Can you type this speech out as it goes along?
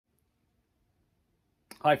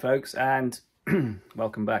Hi folks, and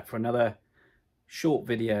welcome back for another short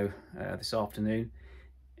video this afternoon.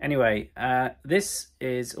 Anyway, this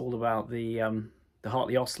is all about the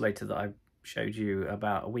Hartley oscillator that I showed you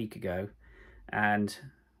about a week ago, and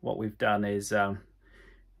what we've done is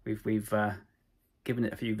we've given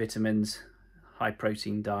it a few vitamins, high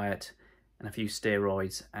protein diet, and a few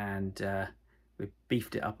steroids, and we've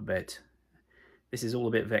beefed it up a bit. This is all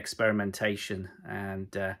a bit of experimentation,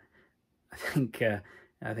 and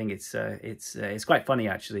I think it's quite funny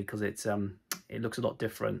actually, because it looks a lot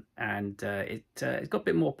different, and it's got a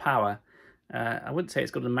bit more power. I wouldn't say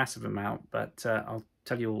it's got a massive amount, but I'll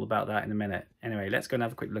tell you all about that in a minute. Anyway, let's go and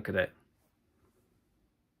have a quick look at it.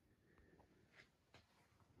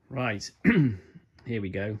 Right, here we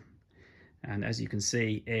go. And as you can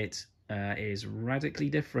see, it is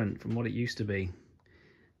radically different from what it used to be.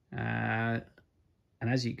 And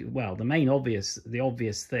as you, well, the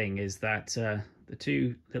obvious thing is that the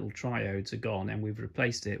two little triodes are gone, and we've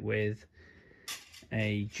replaced it with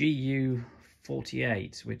a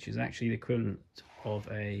GU48, which is actually the equivalent of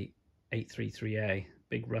a 833A,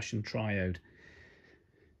 big Russian triode.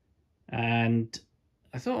 And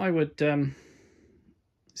I thought I would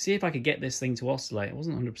see if I could get this thing to oscillate. I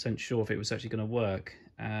wasn't 100% sure if it was actually going to work,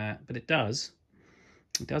 but it does.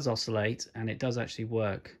 It does oscillate, and it does actually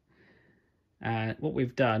work. What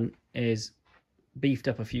we've done is beefed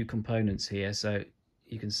up a few components here, so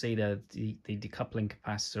you can see the decoupling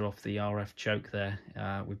capacitor off the RF choke there.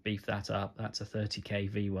 We've beefed that up. That's a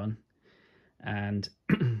 30k V1, and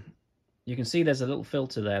you can see there's a little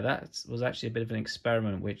filter there. That was actually a bit of an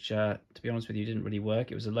experiment, which to be honest with you didn't really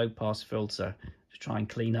work. It was a low pass filter to try and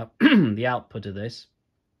clean up the output of this,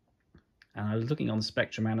 and I was looking on the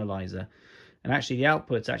spectrum analyzer, and actually the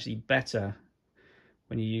output's actually better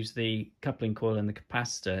when you use the coupling coil and the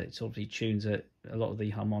capacitor. It obviously tunes a lot of the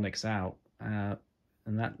harmonics out, and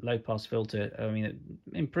that low-pass filter, I mean, it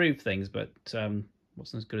improved things, but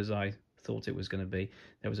wasn't as good as I thought it was going to be.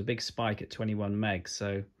 There was a big spike at 21 megs,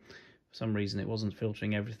 so for some reason it wasn't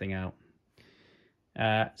filtering everything out.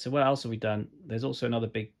 So what else have we done? There's also another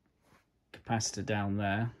big capacitor down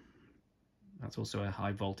there. That's also a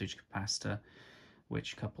high voltage capacitor,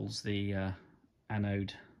 which couples the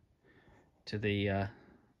anode to the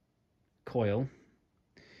coil.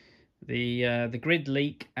 The grid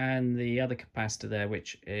leak and the other capacitor there,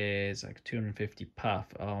 which is like 250 puff,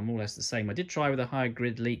 are more or less the same. I did try with a higher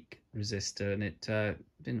grid leak resistor, and it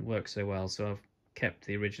didn't work so well, so I've kept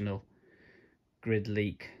the original grid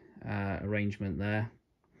leak arrangement there.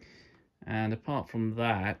 And apart from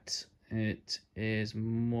that, it is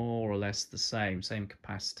more or less the same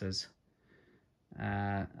capacitors,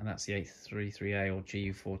 and that's the 833A or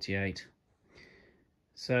GU48.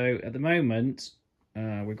 So at the moment,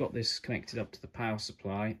 we've got this connected up to the power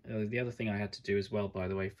supply. The other thing I had to do as well, by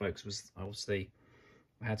the way, folks, was obviously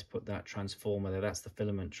I had to put that transformer there. That's the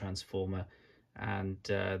filament transformer, and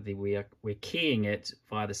we're keying it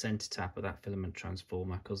via the center tap of that filament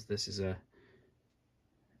transformer, because this is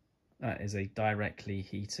that is a directly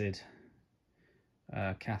heated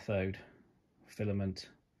cathode filament.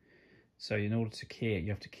 So in order to key it, you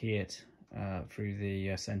have to key it through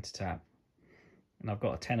the center tap. And I've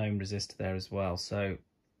got a 10 ohm resistor there as well, so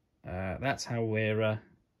that's how we're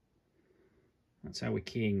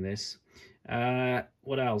keying this.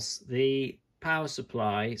 What else? The power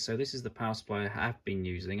supply. So this is the power supply I have been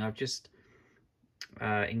using. I've just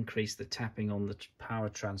increased the tapping on the power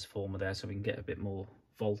transformer there, so we can get a bit more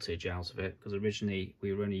voltage out of it, because originally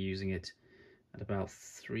we were only using it at about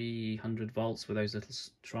 300 volts with those little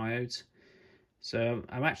triodes. So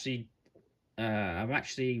I'm actually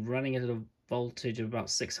running it at a voltage of about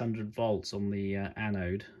 600 volts on the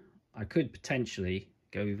anode. I could potentially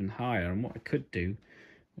go even higher, and what I could do,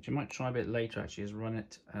 which I might try a bit later actually, is run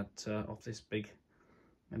it at off this big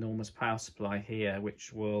enormous power supply here,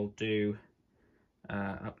 which will do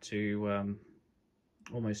up to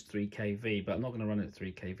almost 3 kV, but I'm not going to run it at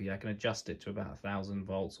 3 kV. I can adjust it to about 1000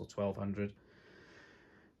 volts or 1200,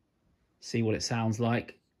 see what it sounds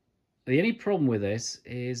like. The only problem with this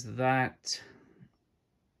is that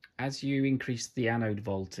as you increase the anode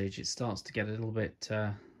voltage, it starts to get a little bit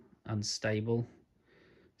unstable.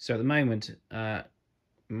 So at the moment, I'm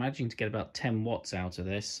managing to get about 10 watts out of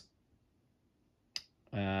this.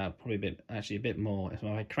 Probably actually a bit more. If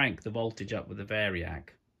I crank the voltage up with the variac,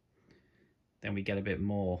 then we get a bit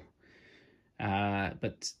more.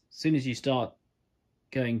 But as soon as you start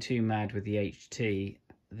going too mad with the HT,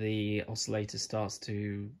 the oscillator starts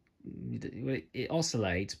to, it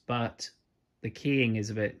oscillates, but the keying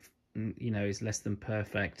is a bit, you know, is less than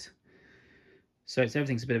perfect. So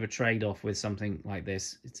everything's a bit of a trade-off with something like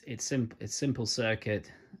this. It's simple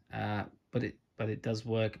circuit, but it does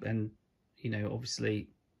work. And obviously,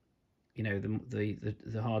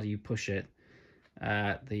 the harder you push it,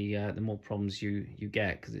 the more problems you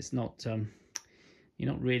get, because it's not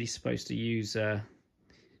you're not really supposed to use an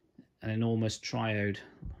enormous triode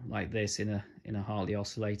like this in a Hartley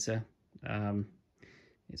oscillator.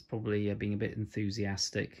 It's probably being a bit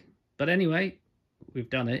enthusiastic, but anyway, we've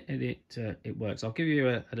done it, and it works. I'll give you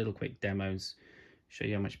a little quick demo, show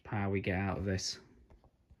you how much power we get out of this.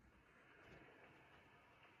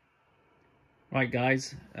 Right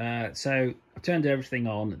guys, so I've turned everything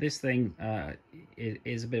on. This thing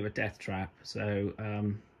is a bit of a death trap, so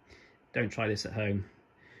don't try this at home.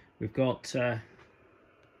 We've got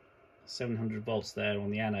 700 volts there on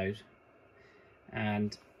the anode,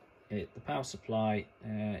 and the power supply,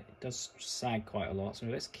 it does sag quite a lot, so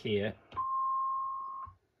let's key it.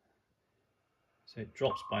 So it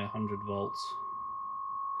drops by 100 volts,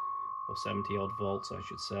 or 70 odd volts I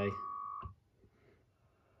should say.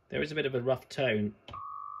 There is a bit of a rough tone.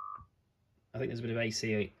 I think there's a bit of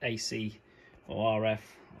AC or RF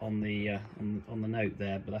on the note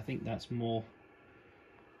there, but I think that's more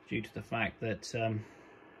due to the fact that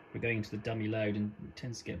we're going into the dummy load, and it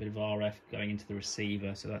tends to get a bit of RF going into the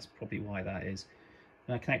receiver, so that's probably why that is.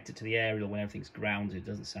 When I connect it to the aerial when everything's grounded, it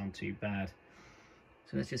doesn't sound too bad.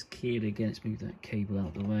 So let's just key it again. Let's move that cable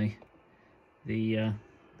out of the way. The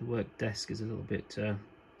work desk is a little bit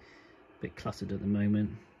cluttered at the moment.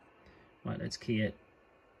 Right, let's key it.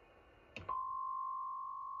 So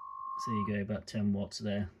there you go, about 10 watts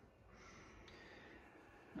there.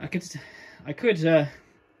 I could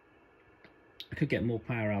get more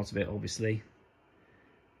power out of it, obviously,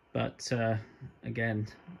 but again,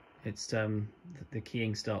 it's the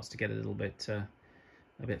keying starts to get a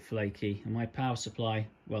bit flaky, and my power supply,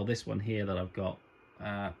 well, this one here that I've got,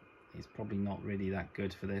 is probably not really that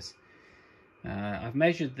good for this. I've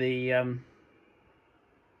measured the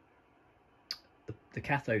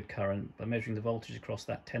cathode current by measuring the voltage across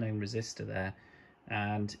that 10 ohm resistor there,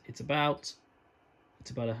 and it's about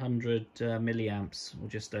 100 milliamps, or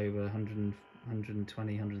just over 120,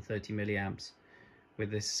 130 milliamps with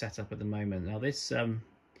this setup at the moment. Now this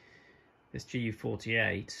this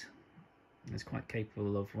GU48 is quite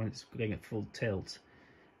capable of, when it's going at full tilt,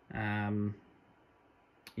 with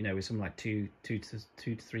something like 2 to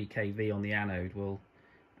 3 kV on the anode, will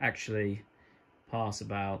actually pass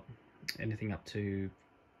about anything up to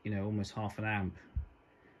almost half an amp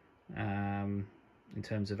in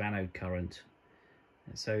terms of anode current.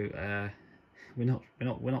 So we're not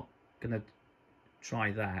going to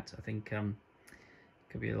try that. I think it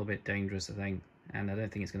could be a little bit dangerous, I think, and I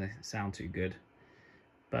don't think it's going to sound too good.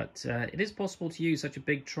 But it is possible to use such a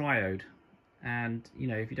big triode, and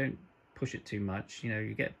if you don't push it too much,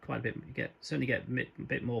 you get quite a bit. Certainly get a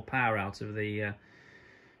bit more power out of the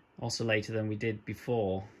oscillator than we did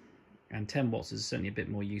before. And 10 watts is certainly a bit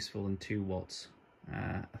more useful than 2 watts.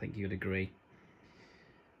 I think you would agree.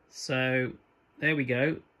 So there we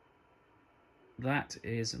go. That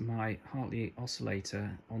is my Hartley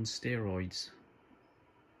oscillator on steroids,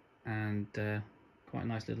 and quite a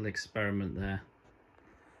nice little experiment there.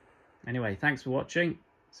 Anyway, thanks for watching.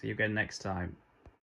 See you again next time.